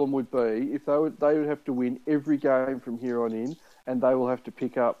Richmond's problem would be if they would have to win every game from here on in, and they will have to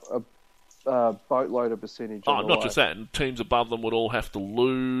pick up a boatload of percentage. Not just that, and teams above them would all have to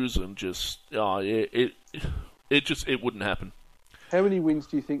lose, and just it wouldn't happen. How many wins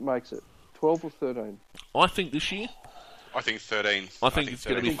do you think makes it? 12 or 13? I think this year. I think 13. I think it's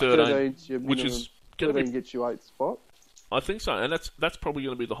going to be 13, which is going to get you 8th spot. I think so, and that's probably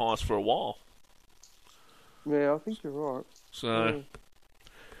going to be the highest for a while. Yeah, I think you're right. So,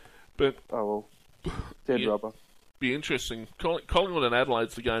 but dead rubber. Be interesting. Collingwood and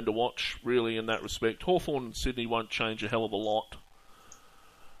Adelaide's the game to watch, really, in that respect. Hawthorn and Sydney won't change a hell of a lot.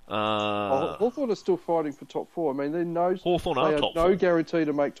 Hawthorn are still fighting for top 4. I mean, they have top 4. No guarantee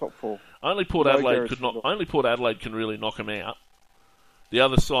to make top 4. Only Port Adelaide can really knock them out. The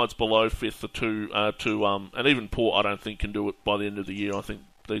other sides below 5th are two, and even Port I don't think can do it by the end of the year. I think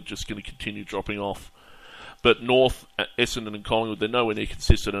they're just going to continue dropping off. But North, Essendon and Collingwood, they're nowhere near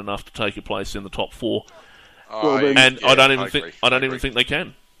consistent enough to take a place in the top 4. I don't even think they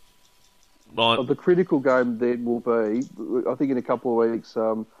can. The critical game then will be, I think in a couple of weeks,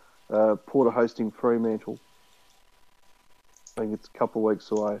 Port are hosting Fremantle. I think it's a couple of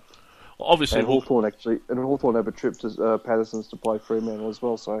weeks away. Obviously, and Hawthorn have a trip to Patterson's to play Fremantle as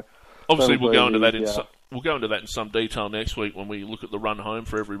well. So obviously, we'll go into that in some detail next week when we look at the run home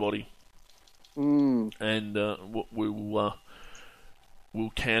for everybody. And we'll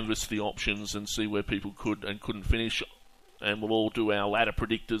canvass the options and see where people could and couldn't finish, and we'll all do our ladder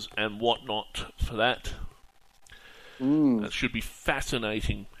predictors and whatnot for that. That should be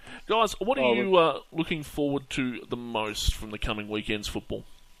fascinating. Guys, what are you looking forward to the most from the coming weekend's football?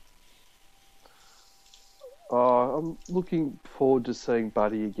 I'm looking forward to seeing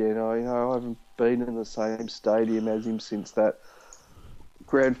Buddy again. I haven't been in the same stadium as him since that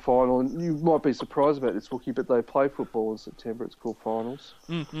grand final, and you might be surprised about this, Wookie, but they play football in September. It's called finals.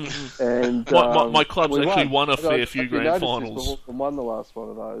 And my club's actually won a fair few grand finals. We won the last one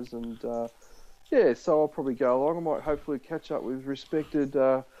of those, and so I'll probably go along. I might hopefully catch up with respected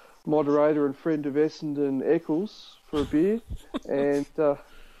moderator and friend of Essendon, Eccles, for a beer, and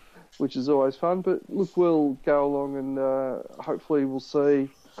which is always fun. But look, we'll go along and hopefully we'll see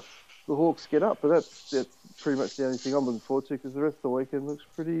the Hawks get up. But that's pretty much the only thing I'm looking forward to, because the rest of the weekend looks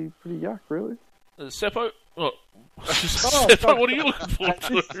pretty yuck, really. Seppo? Seppo, what are you looking forward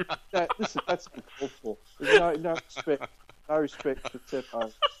to? That's uncalled for. There's no respect for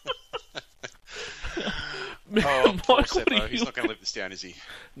Seppo. Poor Seppo. He's not going to live this down, is he?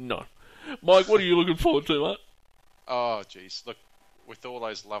 No. Mike, what are you looking forward to, mate? Oh, jeez. Look, with all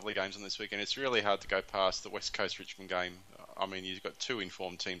those lovely games on this weekend, it's really hard to go past the West Coast Richmond game. I mean, you've got 2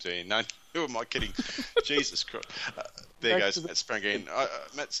 informed teams there. No, who am I kidding? Jesus Christ. There goes Matt Sprang again.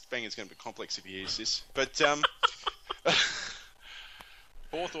 Matt Sprang is going to be complex if he hears this. But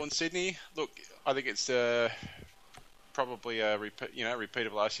Hawthorn, Sydney, look, I think it's probably a repeat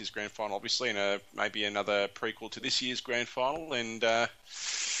of last year's grand final, obviously, and maybe another prequel to this year's grand final. And I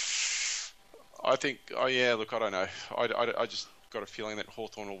think, look, I don't know. I just got a feeling that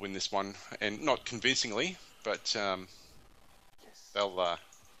Hawthorn will win this one, and not convincingly, but they'll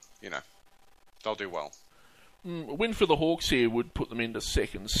do well. A win for the Hawks here would put them into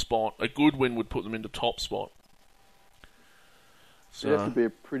second spot. A good win would put them into top spot. So, it'd have to be a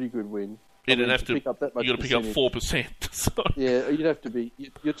pretty good win. You've got to pick up 4%. So. Yeah, you'd have to be.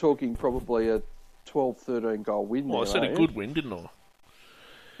 You're talking probably a 12, 13 goal win. Well, I said a good win, didn't I?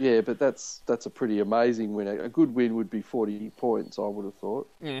 Yeah, but that's a pretty amazing win. A good win would be 40 points, I would have thought.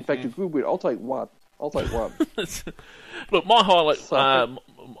 Mm-hmm. In fact, a good win, I'll take one. Look, my highlight,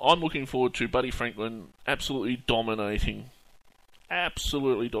 I'm looking forward to Buddy Franklin absolutely dominating.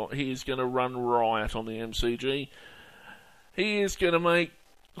 He is going to run riot on the MCG. He is going to make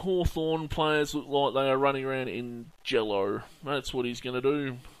Hawthorn players look like they are running around in jello. That's what he's going to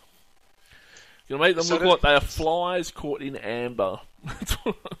do. He's going to make them look like they are flies caught in amber.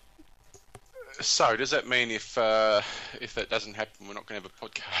 So, does that mean if that doesn't happen, we're not going to have a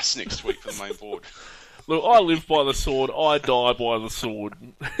podcast next week for the main board? Look, I live by the sword. I die by the sword.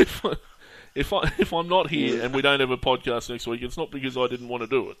 If I'm not here and we don't have a podcast next week, it's not because I didn't want to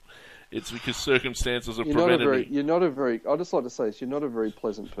do it. It's because circumstances have prevented me. I'd just like to say this, you're not a very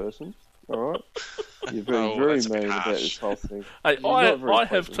pleasant person, all right? You're very mean about this whole thing. Hey, I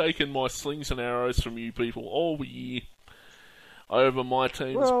have taken my slings and arrows from you people all year over my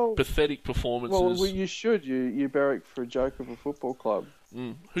team's pathetic performances. Well, you should. You barrack for a joke of a football club.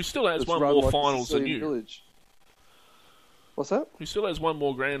 Who still has one more finals than you. Village. What's that? Who still has one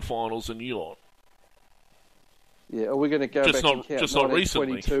more grand finals than you lot. Yeah, are we going to go back and count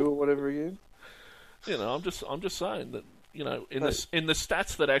 1922 or whatever again? You know, I'm just saying that, you know, in the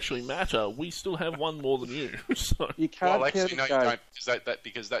stats that actually matter, we still have one more than you. So. You can't you don't,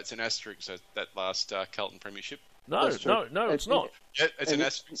 because that's an asterisk, that last Carlton premiership. No, it's not. Yeah, it's an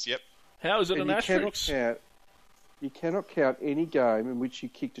asterisk, yep. How is it an asterisk? You cannot count any game in which you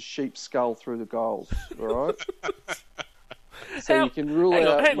kicked a sheep's skull through the goals, all right? So you can rule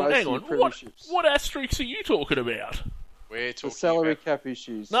out most of your premierships. What asterisks are you talking about? We're talking the salary cap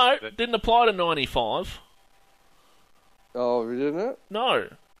issues. No, didn't apply to 95. Oh, didn't it? No.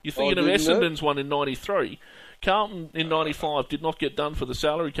 You're thinking of Essendon's one in 93. Carlton in 95 did not get done for the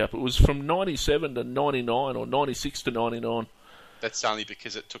salary cap. It was from 97 to 99 or 96 to 99. That's only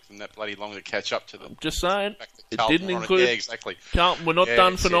because it took them that bloody long to catch up to them. I'm just saying, it Carlton didn't include... Yeah, exactly. Carlton were not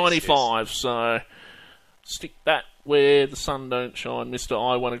done for 95, so stick that where the sun don't shine. Mr.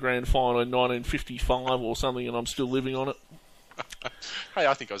 I won a grand final in 1955 or something, and I'm still living on it. Hey,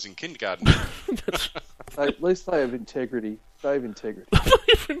 I think I was in kindergarten. At least they have integrity. They have integrity. They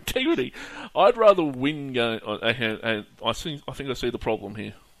have integrity. I'd rather win game. I think I see the problem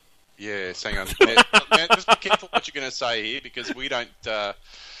here. Yeah, hang on. Now, just be careful what you're going to say here, because we don't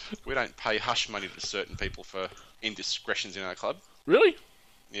pay hush money to certain people for indiscretions in our club. Really?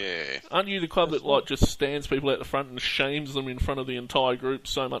 Yeah. Aren't you the club that just stands people out the front and shames them in front of the entire group,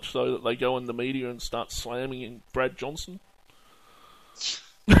 so much so that they go in the media and start slamming in Brad Johnson?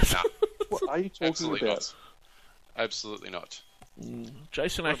 No. What are you talking about? Not. Absolutely not.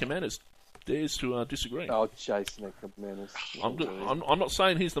 Jason Ackermanis dares to disagree. Oh, Jason Ackermanis. I'm not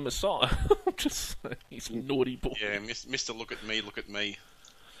saying he's the Messiah. I'm just saying he's a naughty boy. Yeah, Mr. Look at me.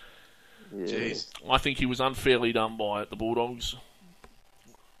 Yeah. Jeez. I think he was unfairly done by the Bulldogs.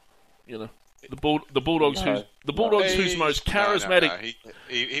 You know, the Bulldogs who's most charismatic. No.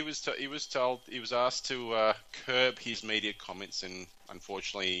 He was asked to curb his media comments, and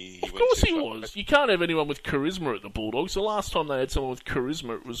unfortunately, of course he was. You can't have anyone with charisma at the Bulldogs. The last time they had someone with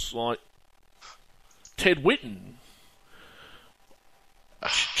charisma, it was like Ted Whitten,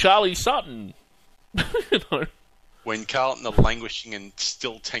 Charlie Sutton. You know. When Carlton are languishing and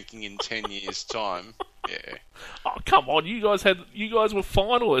still tanking in 10 years' time, yeah. Oh, come on! You guys were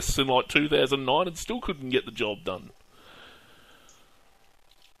finalists in like 2009 and still couldn't get the job done.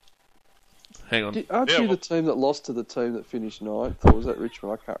 Hang on. Aren't you the team that lost to the team that finished 9th, or was that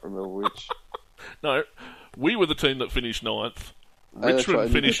Richmond? I can't remember which. No, we were the team that finished 9th.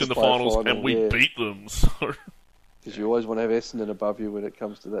 Richmond finished in the finals, and we beat them. So. Because you always want to have Essendon above you when it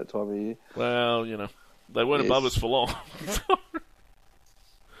comes to that time of year. Well, you know. They weren't above us for long.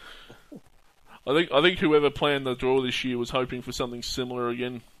 I think whoever planned the draw this year was hoping for something similar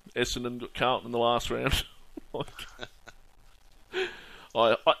again. Essendon got Carlton in the last round.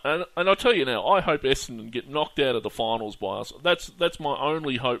 And I'll tell you now, I hope Essendon get knocked out of the finals by us. That's my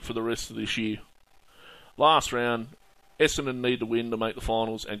only hope for the rest of this year. Last round, Essendon need to win to make the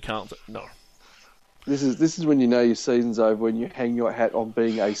finals, and Carlton no. This is when you know your season's over, when you hang your hat on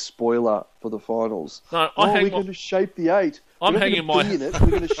being a spoiler for the finals. No, we're going to shape the 8. I'm hanging my hat in it. We're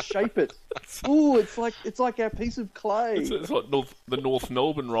going to shape it. Oh, it's like our piece of clay. It's like the North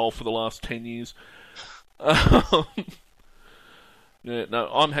Melbourne role for the last 10 years. Yeah, no,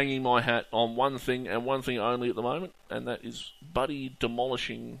 I'm hanging my hat on one thing and one thing only at the moment, and that is Buddy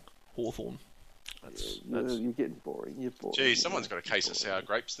demolishing Hawthorn. You're getting boring. You're boring. Gee, someone's got a case of sour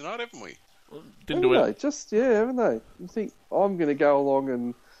grapes tonight, haven't we? Didn't do it. Haven't they? You think I'm going to go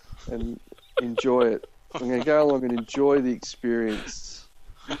along and enjoy it? I'm going to go along and enjoy the experience.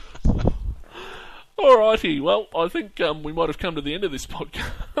 Alrighty, well, I think we might have come to the end of this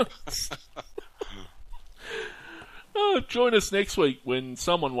podcast. Join us next week when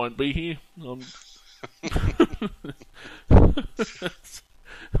someone won't be here.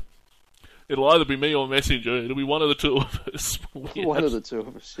 It'll either be me or Messenger. It'll be one of the two of us. One of the two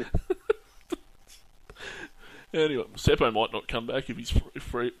of us, yeah. Anyway, Seppo might not come back if he's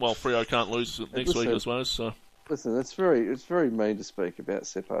free. Well, Freo can't lose next week, I suppose. So. Listen, it's very mean to speak about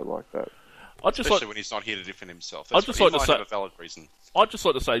Seppo like that. Especially when he's not here to defend himself. I'd just like to say, have a valid reason. I'd just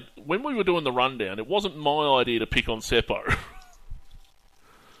like to say, when we were doing the rundown, it wasn't my idea to pick on Seppo.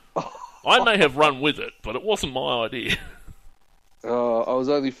 I may have run with it, but it wasn't my idea. I was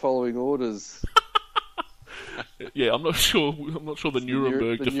only following orders. Yeah, I'm not sure the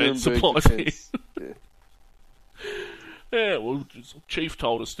Nuremberg defence Nuremberg applies defense. here. Yeah, well, Chief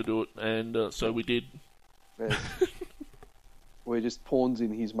told us to do it, and so we did. Yeah. We're just pawns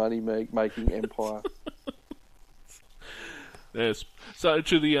in his money-making empire. Yes. So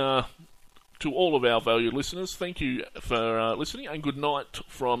to all of our valued listeners, thank you for listening, and good night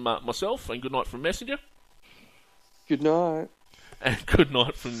from myself, and good night from Messenger. Good night. And good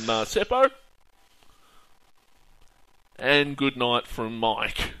night from Seppo. And good night from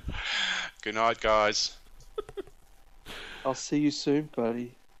Mike. Good night, guys. I'll see you soon,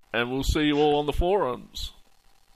 buddy. And we'll see you all on the forums.